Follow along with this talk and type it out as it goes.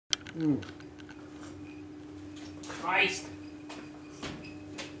Christ.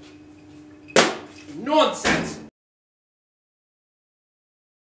 Nonsense.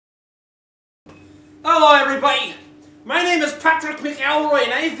 Hello everybody. My name is Patrick McElroy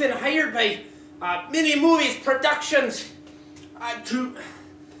and I've been hired by Mini Movies Productions to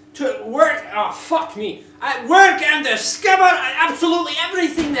work, work and discover absolutely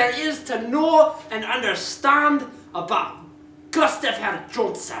everything there is to know and understand about Gus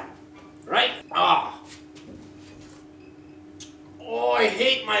Johnson. Right? Oh, I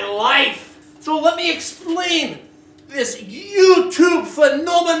hate my life. So let me explain this YouTube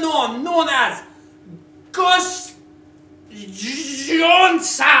phenomenon known as Gus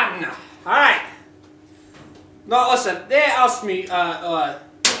Johnson. Alright. Now listen, they asked me,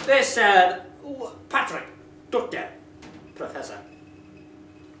 they said, Patrick, Doctor, Professor.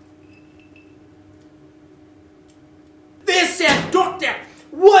 They said, Doctor,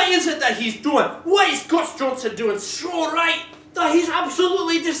 what is it that he's doing? What is Gus Johnson doing so right that he's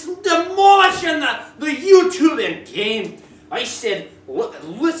absolutely just demolishing the YouTubing game? I said,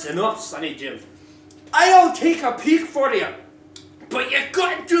 listen up, Sonny Jim. I'll take a peek for you, but you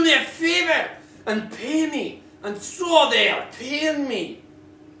got to do me a favour and pay me. And so they are paying me.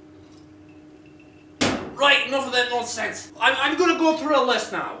 Right, enough of that nonsense. I'm going to go through a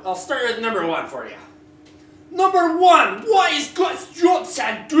list now. I'll start with number 1 for you. Number 1, what is Gus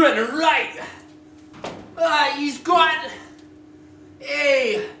Johnson doing right? He's got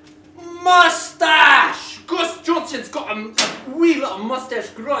a mustache. Gus Johnson's got a wee little mustache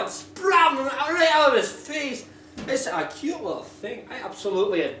growing, sprouting right out of his face. It's a cute little thing. I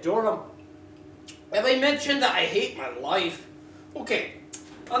absolutely adore him. Have I mentioned that I hate my life? Okay,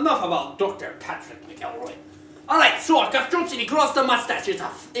 enough about Dr. Patrick McElroy. Alright, so Gus Johnson, he grows the mustache.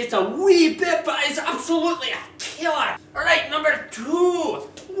 It's a wee bit, but it's absolutely a killer. Alright, number 2.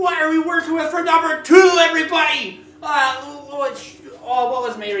 What are we working with for number 2, everybody? What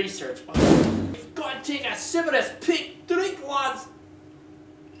was my research? We've got to take a sip of this pink drink, lads.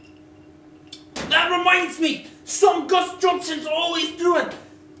 That reminds me, something Gus Johnson's always doing.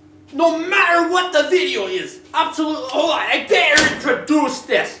 No matter what the video is. Absolutely. Hold on, I better introduce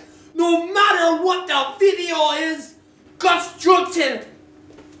this. No matter what the video is, Gus Johnson,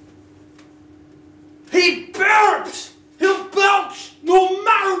 he burps. He'll belch. No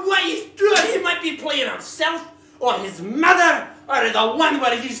matter what he's doing. He might be playing himself or his mother or the one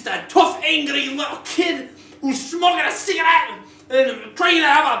where he's the tough, angry little kid who's smoking a cigarette and trying to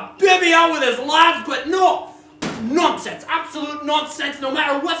have a baby out with his lads, but no. Nonsense, absolute nonsense, no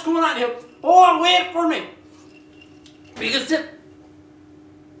matter what's going on here. Oh, wait for me. Because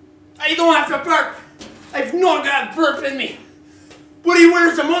I don't have to burp. I've not got a burp in me. But he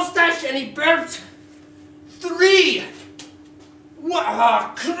wears a mustache and he burps. 3. What?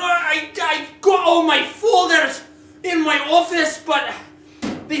 I got all my folders in my office, but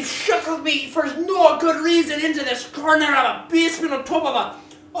they've shackled me for no good reason into this corner of a basement on top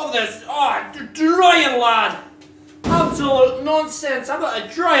of this drying lad. Absolute nonsense. I'm about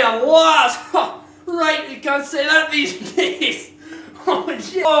to dry a lot. Right, you can't say that these days. Oh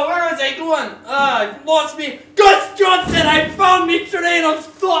shit. Oh, where was I going? I've lost me. Gus Johnson, I found me train of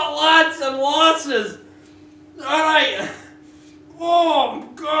thought, lads and losses. Alright. Oh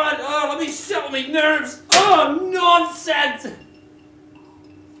god. Let me settle my nerves. Oh, nonsense.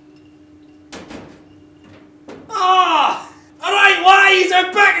 Alright, lies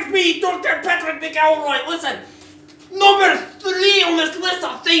are back at me, Dr. Patrick McElroy. Listen. Number 3 on this list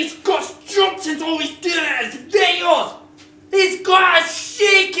of things Gus Johnson's always doing at his videos. He's got a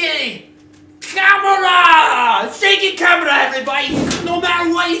shaky camera! Shaky camera, everybody! No matter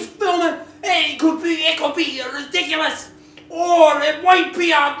what he's filming, it could be ridiculous. Or it might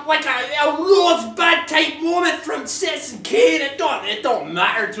be like a Rosebud type moment from Citizen Kane. It don't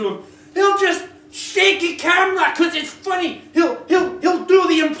matter to him. He'll just shaky camera because it's funny. He'll do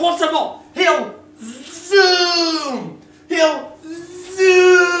the impossible. He'll zoom! He'll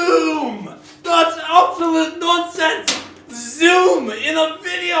zoom! That's absolute nonsense! Zoom in a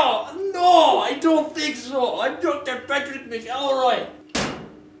video! No, I don't think so. I'm Dr. Patrick McElroy.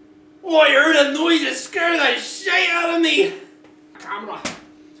 Oh, I heard a noise that scared the shit out of me! Camera.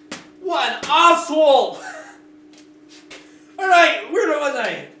 What an asshole! Alright, where was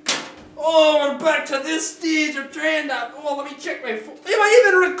I? Oh, we're back to this stage of trying to... Oh, let me check my phone. Am I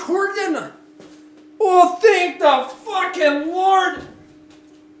even recording? Oh, thank the fucking Lord!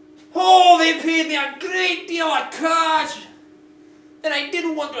 Oh, they paid me a great deal of cash! And I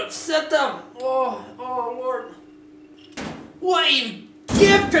didn't want to upset them. Oh, Lord. What a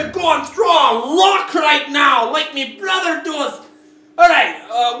gift to go and throw a rock right now, like me brother does! Alright,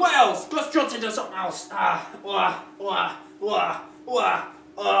 what else? Gus Johnson does something else. I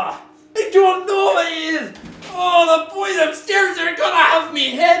don't know what it is. Oh, the boys upstairs are gonna have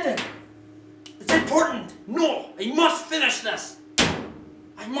me head. It's important. No, I must finish this.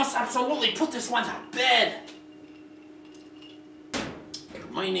 I must absolutely put this one to bed.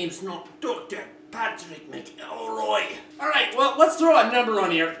 My name's not Dr. Patrick McElroy. Alright, well, let's throw a number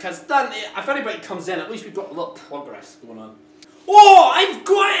on here, because then, if anybody comes in, at least we've got a little progress going on. Oh, I've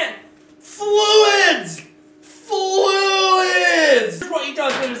got it! Fluids! Fluids! Here's what he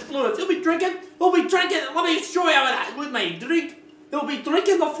does with his fluids. He'll be drinking, let me show you with my drink. He'll be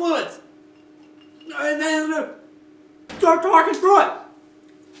drinking the fluids. And then, start talking through it.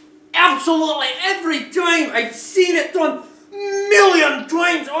 Absolutely every time I've seen it done, million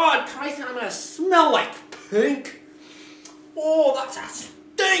times. Oh, Christ, I'm gonna smell like pink. Oh, that's a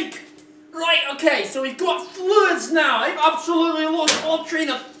stink. Right, okay, so we've got fluids now. I've absolutely lost all train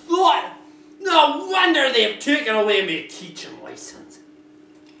of thought. No wonder they've taken away my teaching license.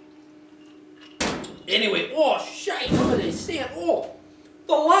 Anyway, oh, shite, what are they saying? Oh,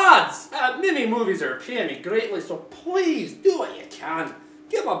 the lads at Mini Movies are paying me greatly, so please do what you can.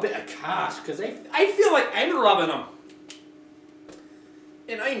 Give them a bit of cash, because I feel like I'm robbing them.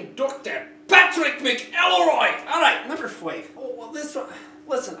 And I'm Dr. Patrick McElroy! Alright, number 5. Oh, well, this one,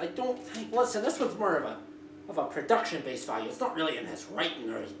 listen, this one's more of a production-based value. It's not really in his writing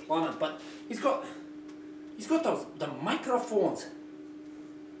or his planning, but he's got the microphones.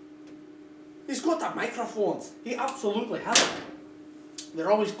 He's got the microphones. He absolutely has it.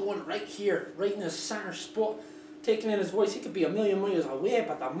 They're always going right here, right in his center spot, taking in his voice. He could be a million miles away,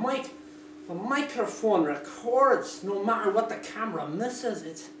 but the microphone records no matter what the camera misses.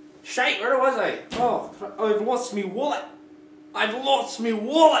 It's shite. Where was I? Oh, I've lost me wallet. I've lost me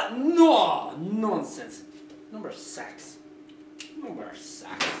wallet. No, nonsense. Number 6. Number 6.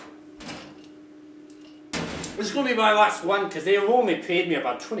 This is going to be my last one because they've only paid me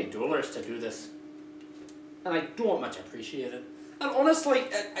about $20 to do this. And I don't much appreciate it. And honestly,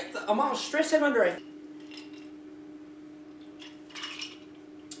 the amount of stress I'm under,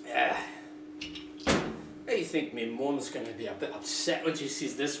 I think my mum's going to be a bit upset when she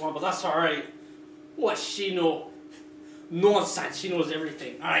sees this one, but that's alright. What's she know? Nonsense, she knows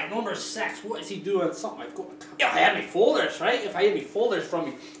everything. Alright, number 6, what is he doing? Something I've got to cover. If I had my folders, right? If I had my folders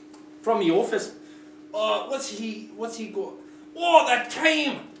from the office. What's he got? Oh, the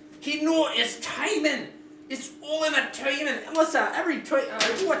time! He know it's timing! It's all in the timing. Listen, every time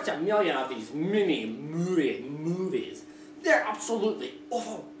I watch a million of these mini movies, they're absolutely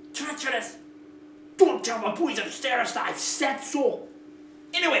awful, treacherous. Don't tell my boys upstairs that I said so.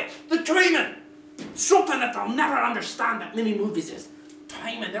 Anyway, the timing. Something that they'll never understand at mini movies is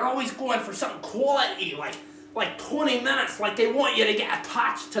timing. They're always going for something quality, like 20 minutes, like they want you to get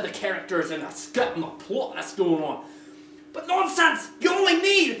attached to the characters and the script and the plot that's going on. But nonsense! You only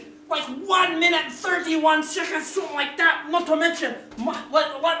need like 1 minute and 31 seconds, something like that. Not to mention,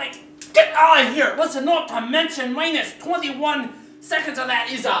 get out of here. Listen, not to mention minus 21 seconds of that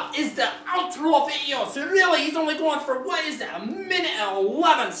is the outro video. So really, he's only going for, what is that, 1 minute and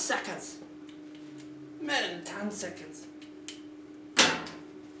 11 seconds. 1 minute and 10 seconds.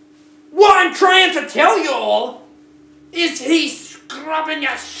 What I'm trying to tell you all is he's scrubbing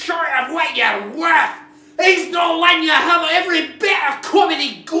you short of what you're worth. He's not letting you have every bit of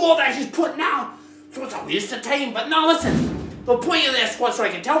comedy gold that he's putting out. So it's a waste of time. But now listen, the point of this was so I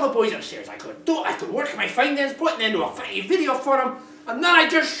could tell the boys upstairs I could work my findings, put it into a funny video for them, and then I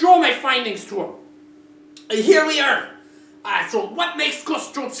just show my findings to them. And here we are. So what makes Gus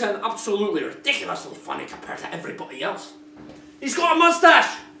Johnson absolutely ridiculously funny compared to everybody else? He's got a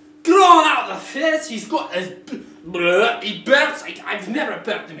mustache growing out of the face. He's got his he burps. I've never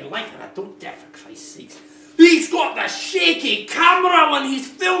burped in my life, and I don't dare, for Christ's sakes. He's got the shaky camera when he's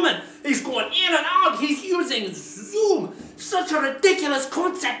filming. He's going in and out. He's using Zoom. Such a ridiculous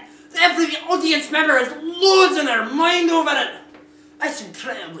concept. Every audience member is losing their mind over it. It's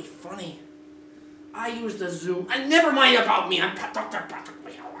incredibly funny. I use the Zoom. And never mind about me. I'm Dr. Patrick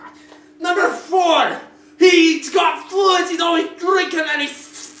McElroy. Number 4. He's got fluids. He's always drinking and he's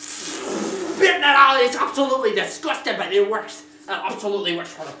spitting it out. It's absolutely disgusting, but it works. It absolutely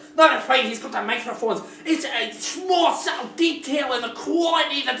works for him. Number 5, he's got the microphones. It's a small, subtle detail in the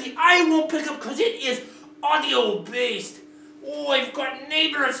quality that the eye won't pick up because it is audio-based. Oh, I've got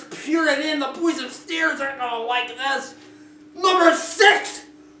neighbors peering in. The boys upstairs aren't going to like this. Number 6.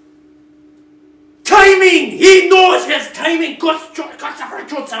 Timing! He knows his timing. Gus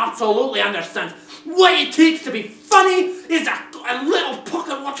Johnson absolutely understands what it takes to be funny is a little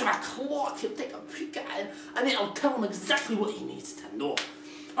pocket watch of a clock. He'll take a peek at it and it'll tell him exactly what he needs to know.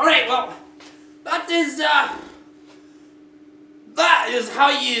 Alright, well, that is how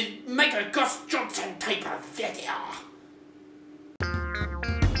you make a Gus Johnson type of video.